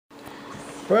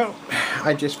Well,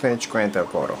 I just finished Grand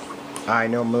Theft Auto. I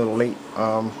know I'm a little late.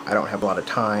 I don't have a lot of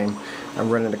time. I'm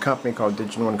running a company called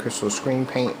Digital and Crystal Screen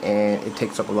Paint, and it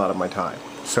takes up a lot of my time.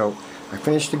 So I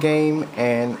finished the game,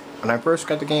 and when I first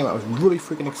got the game, I was really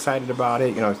freaking excited about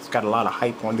it. You know, it's got a lot of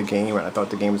hype on the game, and I thought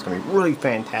the game was going to be really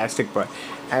fantastic. But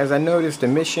as I noticed, the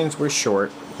missions were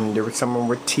short, and some of them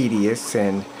were tedious,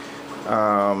 and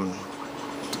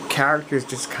characters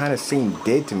just kind of seemed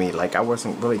dead to me. Like I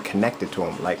wasn't really connected to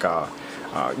them. Like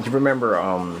you remember,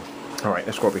 alright,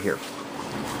 let's go over here.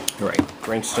 Alright,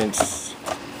 for instance,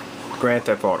 Grand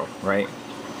Theft Auto, right?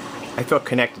 I felt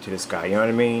connected to this guy, you know what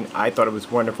I mean? I thought it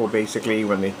was wonderful, basically,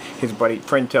 when his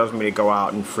friend tells me to go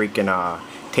out and freaking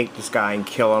take this guy and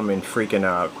kill him and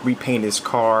freaking repaint his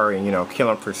car and, you know,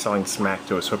 kill him for selling smack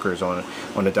to his hookers on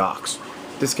the docks.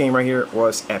 This game right here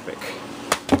was epic.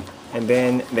 And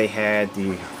then they had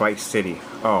the Vice City.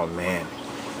 Oh man,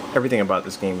 everything about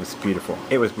this game was beautiful.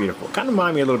 It was beautiful. Kind of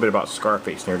reminded me a little bit about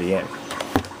Scarface near the end.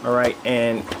 Alright,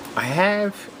 and I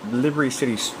have Liberty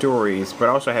City Stories, but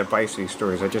I also have Vice City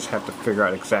Stories. I just have to figure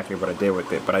out exactly what I did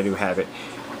with it, but I do have it.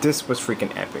 This was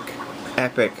freaking epic.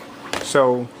 Epic.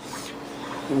 So,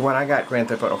 when I got Grand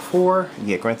Theft Auto 4,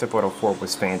 yeah, Grand Theft Auto 4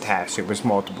 was fantastic. It was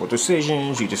multiple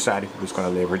decisions. You decided who was going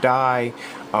to live or die.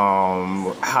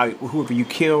 Whoever you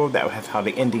killed, that was how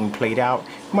the ending played out.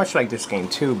 Much like this game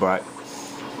too, but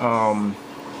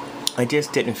I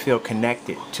just didn't feel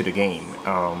connected to the game.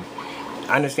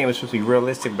 I understand it was supposed to be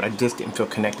realistic, but I just didn't feel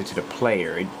connected to the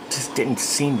player. It just didn't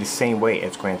seem the same way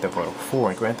as Grand Theft Auto 4.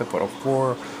 And Grand Theft Auto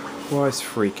 4 was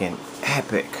freaking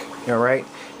epic. Alright?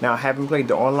 Now, I haven't played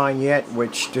the online yet,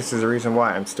 which this is the reason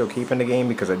why I'm still keeping the game,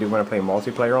 because I do want to play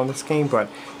multiplayer on this game. But,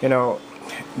 you know,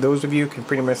 those of you can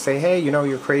pretty much say, hey, you know,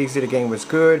 you're crazy, the game was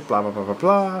good, blah, blah, blah, blah,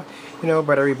 blah. You know,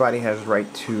 but everybody has the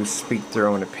right to speak their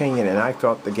own opinion. And I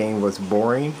felt the game was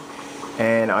boring.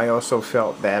 And I also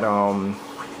felt that,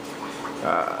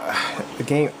 the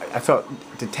game, I felt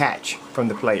detached from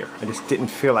the player. I just didn't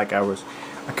feel like I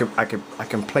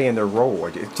can play in their role.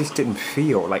 It just didn't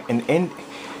feel like,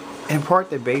 and part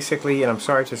that basically, and I'm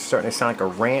sorry it's starting to sound like a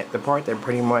rant, the part that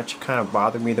pretty much kind of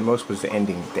bothered me the most was the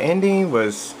ending. The ending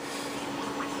was,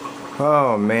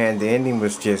 oh man, the ending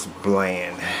was just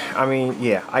bland. I mean,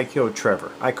 yeah, I killed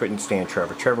Trevor. I couldn't stand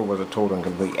Trevor. Trevor was a total and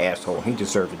complete asshole. He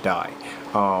deserved to die.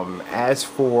 As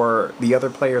for the other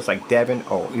players like Devin,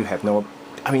 oh, you have no,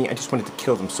 I mean, I just wanted to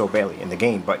kill them so badly in the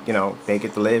game, but you know, they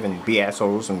get to live and be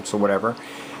assholes and so whatever.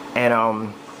 And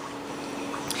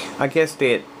I guess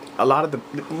that a lot of the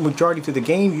majority of the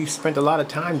game, you spent a lot of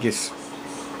time just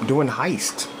doing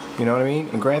heist. You know what I mean?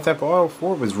 And Grand Theft Auto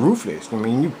 4 was ruthless. I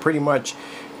mean, you pretty much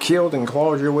killed and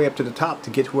clawed your way up to the top to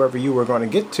get whoever you were going to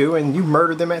get to, and you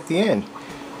murdered them at the end.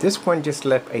 This one just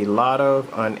left a lot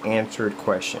of unanswered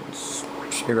questions.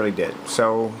 It really did.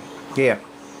 So, yeah,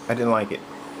 I didn't like it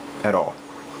at all.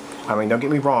 I mean, don't get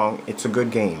me wrong, it's a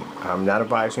good game. I'm not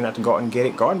advising you not to go out and get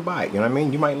it. Go out and buy it, you know what I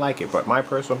mean? You might like it, but my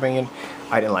personal opinion,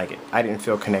 I didn't like it. I didn't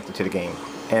feel connected to the game.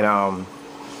 And, I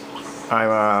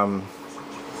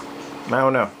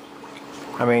don't know.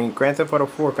 I mean, Grand Theft Auto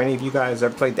 4, if any of you guys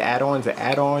ever played the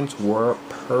add-ons were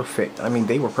perfect. I mean,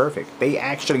 they were perfect. They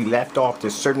actually left off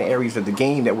just certain areas of the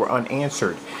game that were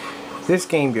unanswered. This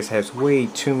game just has way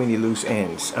too many loose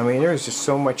ends. I mean, there's just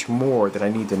so much more that I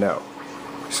need to know.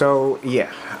 So,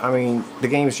 yeah, I mean, the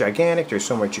game is gigantic. There's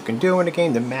so much you can do in the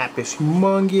game. The map is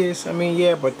humongous. I mean,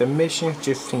 yeah, but the missions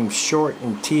just seem short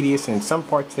and tedious. And in some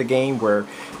parts of the game where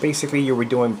basically you were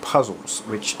doing puzzles,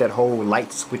 which that whole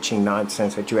light switching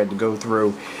nonsense that you had to go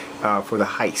through for the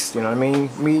heist. You know what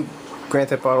I mean? Grand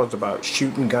Theft Auto is about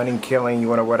shooting, gunning, killing,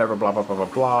 you know, whatever, blah, blah, blah, blah,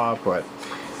 blah. But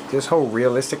this whole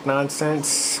realistic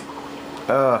nonsense,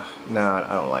 nah,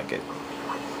 I don't like it.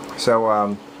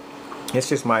 So, it's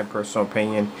just my personal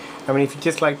opinion. I mean, if you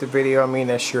just like the video, I mean,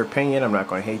 that's your opinion. I'm not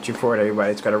going to hate you for it.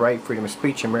 Everybody's got a right, freedom of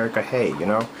speech, America, hey, you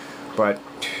know. But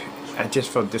I just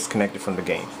felt disconnected from the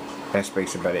game. That's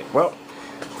basically about it. Well,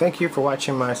 thank you for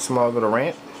watching my small little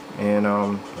rant. And,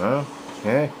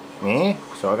 yeah,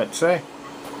 that's all I got to say.